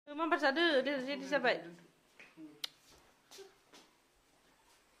Mama जादो ready जाबाय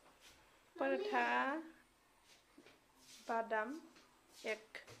पराठा बादाम एग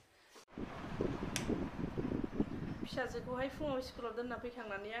फिसाजोखौहाय फुङाव स्कुलाव दोनना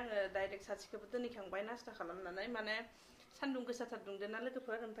फैखांनानै आङो डाइरेक्ट सासेखौबो दोनहैखांबाय नास्ता खालामनानै माने सान्दुं गोसाथार दुंदोंना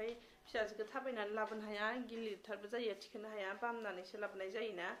लोगोफोर ओमफ्राय फिसाजोखौ थाबायनानै लाबोनो हाया गिलिरथारबो जायो थिखोनो हाया बामनानैसो लाबोनाय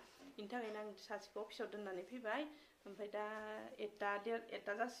जायोना बेनि थाखायनो आं सासेखौ अफिसाव दोननानै फैबाय ओमफ्राय दा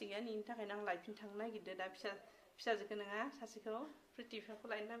एटा जासिगोन बेनि थाखायनो आं लायफिन थांनो नागिरदों दा फिसाजोखौ नङा सासेखौ प्रिति बिफाखौ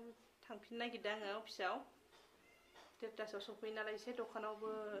लायनो थांफिननो नागिरदों आङो अफिसाव 1:30 सफैयो नालाय एसे दखानावबो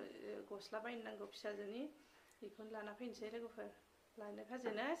गस्ला बायनो नांगौ फिसाजोनि बेखौनो लाना फैनोसै लोगोफोर लानो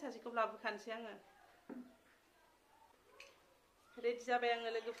खाजोनो सासेखौ लाबोखानोसै आङो रेडि जाबाय आङो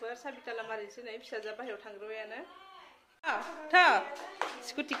लोगोफोर साबिताला मारिनोसै नै फिसाजोआ बाहेरायाव थांग्रोबायानो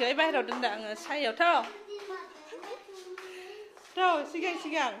स्कुटिखौ बाहेरायाव दोनदो आङो सायाव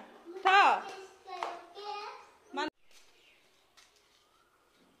सिगां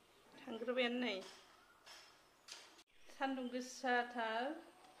थांग्रोबायानो नै सान्दुं गोसाथार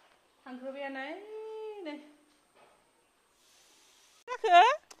थांग्रोबायानो नै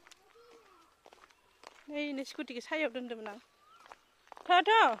नै स्कुटिखौ सायाव दोनदोंमोन आं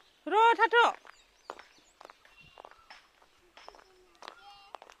थाथ'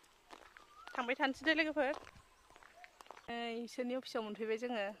 थांबाय थानोसै दे लोगोफोर इसोरनि अफिसाव मोनफैबाय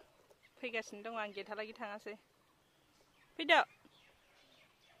जोङो फैगासिनो दङ आं गेटहालागै थाङासै फैदो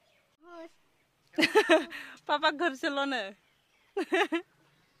पापा घरसेल'नो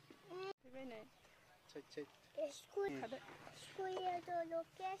फैबाय नै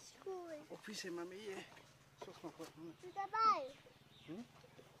Office mami ye. Sosma por.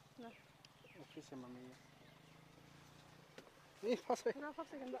 Office mami ye. Nih pas be.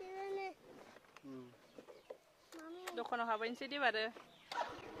 दखानाव हाबैनोसै दे बारो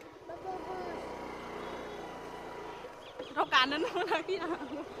र' गानोनो मोनाखै आं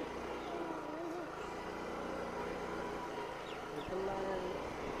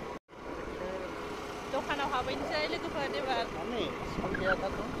दखानाव हाबैनोसै लोगोफोर एबार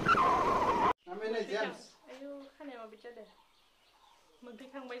आयौ खानाया माबायदि जादों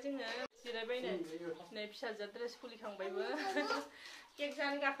मोनफैखांबाय जोङो जिरायबाय नै फिसाजोआ ड्रेस खुलिखांबायबो केक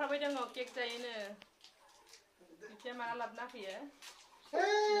जानो गाबखाबाय दङ केक जायोनो बिथिया माला लाबोना फैयो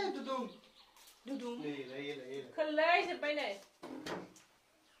दुदुं खोलै जोब्बाय नै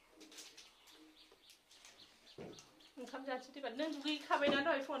ओंखाम जानोसै देबा नों दुगैखाबायना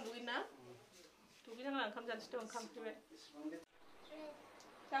दहाय फुङाव दुगैना दुगैनांला ओंखाम जानोसै थ' ओंखाम फैबाय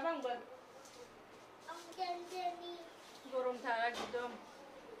जाबा आंबो गरमथार एकदम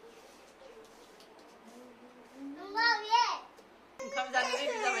ओंखाम जानो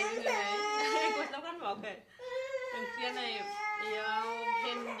रेडि जाबाय जोङो नै गस्ला गानबावाखै ओंख्रिया नै बेयाव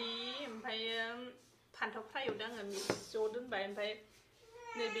भेन्दि ओमफ्रायो फान्थाव फ्राय एवदों आङो मिक्स ज' दोनबाय ओमफ्राय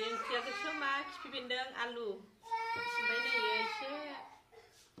नैबे ओंख्रिया गोसोमा खिफि बेन्दों आलु ओमफ्राय नै एसे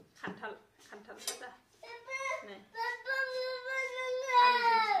खान्थाल भाजा नै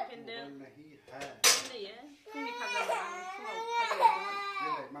आलुजों खिफि बेन्दों नैयो फुंनि खाजा आं फुङाव खाजा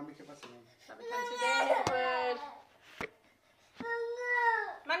जाबाय थानोसै दे लोगोफोर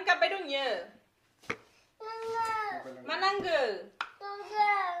मानो गाबबाय दं इयो मा नांगौ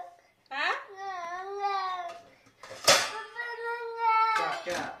हा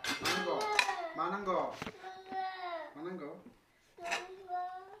मा नांगौ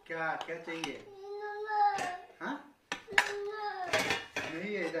क्या चाहिए हाँ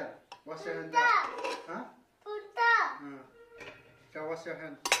नहीं है इधर wash your hand हाँ क्या wash your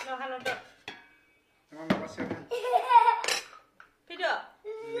hand no hello dok mama wash your hand video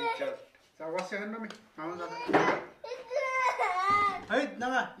so wash your hand mami mama जादो hey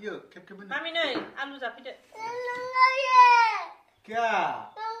नाङा यो खेब mami नै आलु जाफैदो क्या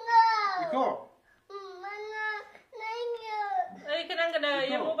इको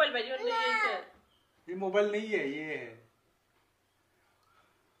ये मोबाइल बायदि मोनदों ये मोबाइल नहीं है ये है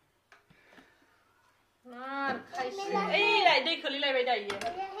मार खायसे ए दै खोलैलायबाय दा इयो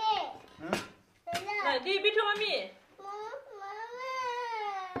नै दै बिथ' मामि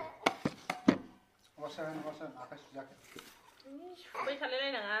wasahan आखाइ सुजाखै सुबाय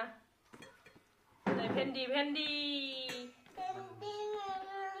थालायलायनाङा नै भेन्दि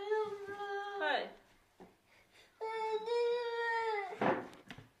फै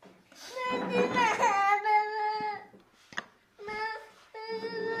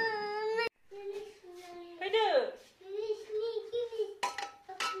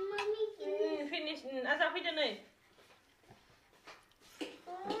जाफैदो नै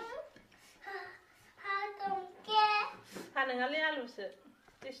हा नङालै आलुसो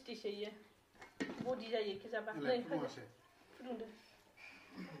टेस्टी सैयो बडी जायो के जाबा नै फुदुंदो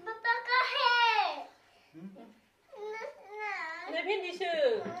पापा का है नै भिन्दिसो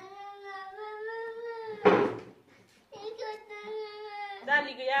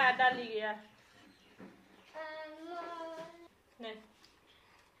दालि गैया नै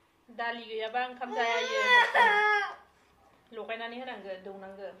दालि गैयाबा ओंखाम जायायो लगायनानै होनांगो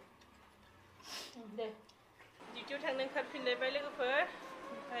दौनांगो दे डिउटियाव थांनो ओंखारफिनलायबाय लोगोफोर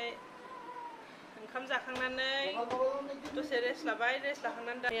ओमफ्राय ओंखाम जाखांनानै दसे रेस्ट लाबाय रेस्ट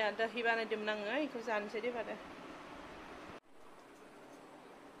लाखांनानै दाहि बानायदोंमोन आङो बेखौ जानोसै दे बादे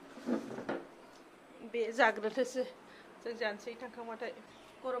बे जाग्रोथोसो जों जानोसै थांखांबाथाय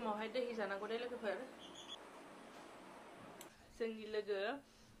गरमावहाय दाहि जानांगौ दे लोगोफोर जोंनि लोगो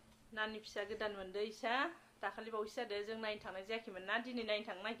नानि फिसा गोदान मोनदो इसा दाखालि बावैसो जादों जों नायनो थांनाय जायाखैमोन ना दिनै नायनो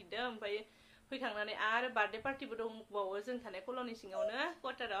थांनो नागिरदों ओमफ्राय फैखांनानै आरो बार्थडे पार्टिबो दंबावो जों थानाय कल'नि सिङावनो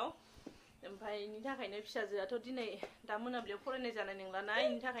क्वार्टाराव ओमफ्राय बेनि थाखायनो फिसाजोआथ' दिनै दा मोनाबिलियाव फरायनाय जानाय नंलाना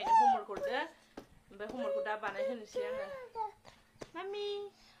बेनि थाखायनो हमवर्क हरदो ओमफ्राय हमवर्कखौ दा बानायहोनोसै आङो मामि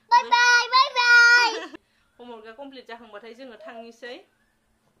बाय बाय हमवर्कआ कमप्लिट जाखांबाथाय जोङो थांनोसै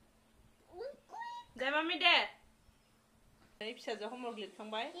दे मामि दे फिसाजो हमवर्क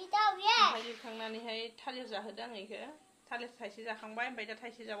लिरखांबाय ओमफ्राय लिरखांनानैहाय थालिर जाहोदों आं इखो थालिर थाइसे जाखांबाय ओमफ्राय दा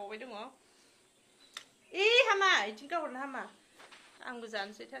थाइसे जाबावबाय दङ हामा इथिं गाहरनो हामा आंबो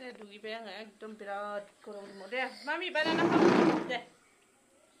जानोसै थालिर दुगैबाय आङो एकदम बिराद गरम दङ दे मामि बानाना दे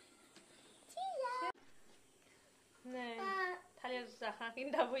नै थालिर जाखाङाखै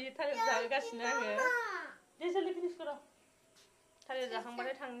दाबो थालिर जाहोगासिनो आङो दे जल्दि फिनिश कर थालिर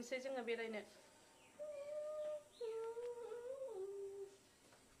जाखांबाथाय थांनोसै जोङो बेरायनो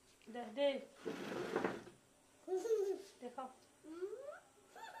दे दे देखा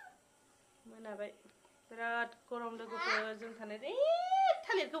मोनाबाय बिराद गरम लोगोफोर जों थानाय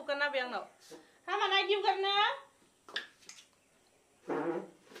थालिरखौ गारना होबाय आंनाव हामा नायदि गारनो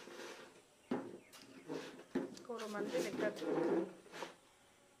गरमानो बेलेगथार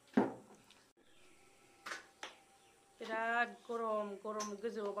बिराद गरम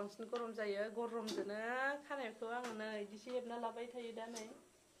गोजौआव बांसिन गरम जायो गरमजोंनो खानायखौ आङो नै इदिसो हेबना लाबाय थायो दा नै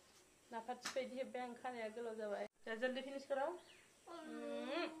नाफाथि बायदि हेब्बाय आं खानाया गोलाव जाबाय दा जल्दि फिनिश कर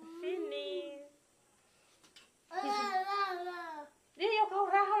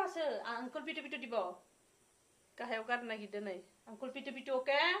अंकुल पिटु पिटु दिब गाहायाव गारनो नागिरदों नै अंकुल पिटु पिटु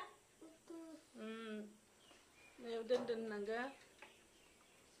अके नैयाव दोननांगो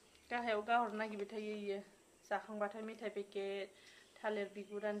गाहायाव गाहरनो नागिरबाय थायो इयो जाखांबाथाय मेथाइ पेकेट थालिर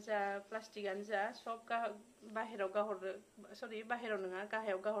बिगुरानो जा प्लास्टिकानो जा सब बाहेराव गाहरो सरि बाहेराव नङा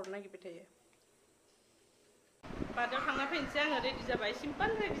गाहायाव गाहरनो नागिरबाय थायो बादाव थांना फैनोसै आङो रेडि जाबाय सिम्पल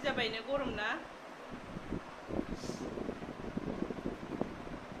रेडि जाबायनो गरम ना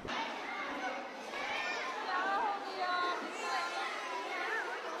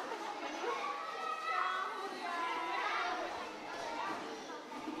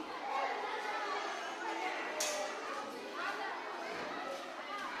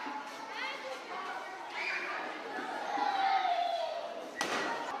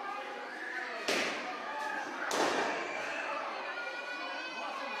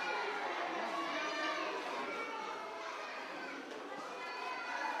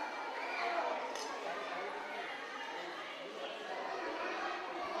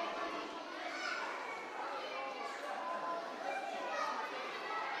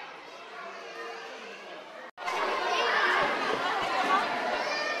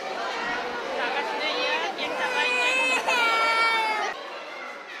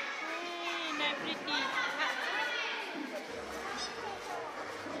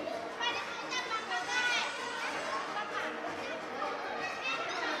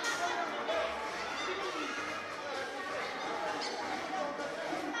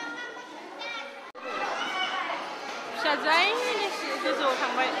फिसाजोआ गोजौआव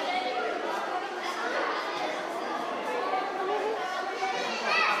थांबाय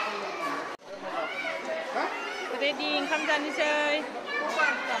रेडि ओंखाम जानोसै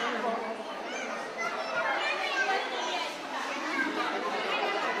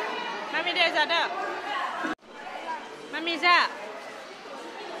मामि दे जादो मामि जा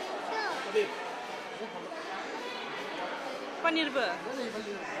पनिरबो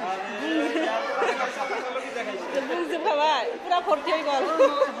बुंजोबखाबाय पुरा भर्ति हয়ে গেল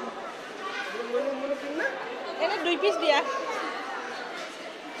এনে 2 পিস দিয়া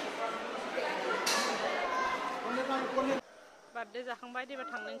बार्थडे जाखांबाय देबा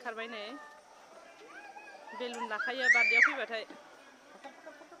थांनो ओंखारबाय नै बेलुन लाखायो बार्थडेआव फैबाथाय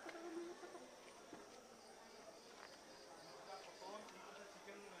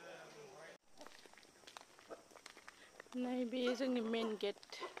Nay बे जोंनि मेन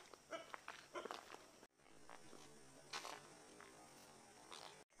गेट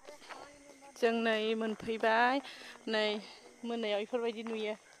जों नै मोनफैबाय नै मोनायाव इफोरबायदि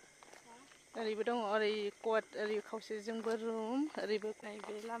नुयो ओरैबो दङ ओरै कट ओरै खावसेजोंबो रुम ओरैबो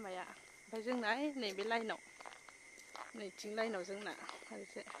नैबे लामाया ओमफ्राय जोंना नैबे लाइनाव नैथिं लाइनाव जोंना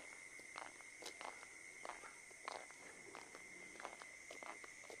ओरैजाय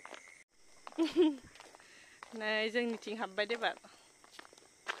नै जोंनिथिं हाबबाय देबार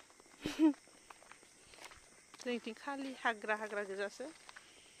जोंनिथिं खालि हाग्रा हाग्रा गोजासो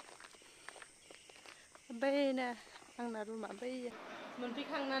बैनो आंना रुमा बैयो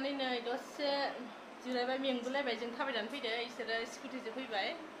मोनफैखांनानै नै दसे जिरायबाय मेंबोलायबाय जों थाबायनानै फैदो इसोरो स्कुटिजों फैबाय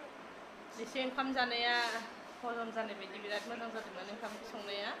एसे ओंखाम जानाया हजम जानाय बायदि बिराद मोजां जादोंमोन ओंखाम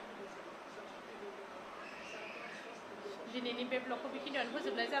संनाया दिनैनि बे ब्लगखौ बेखिनियावनो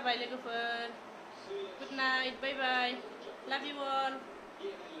फोजोबनाय जाबाय लोगोफोर गुड नाइट बाय बाय लाभ इउ अल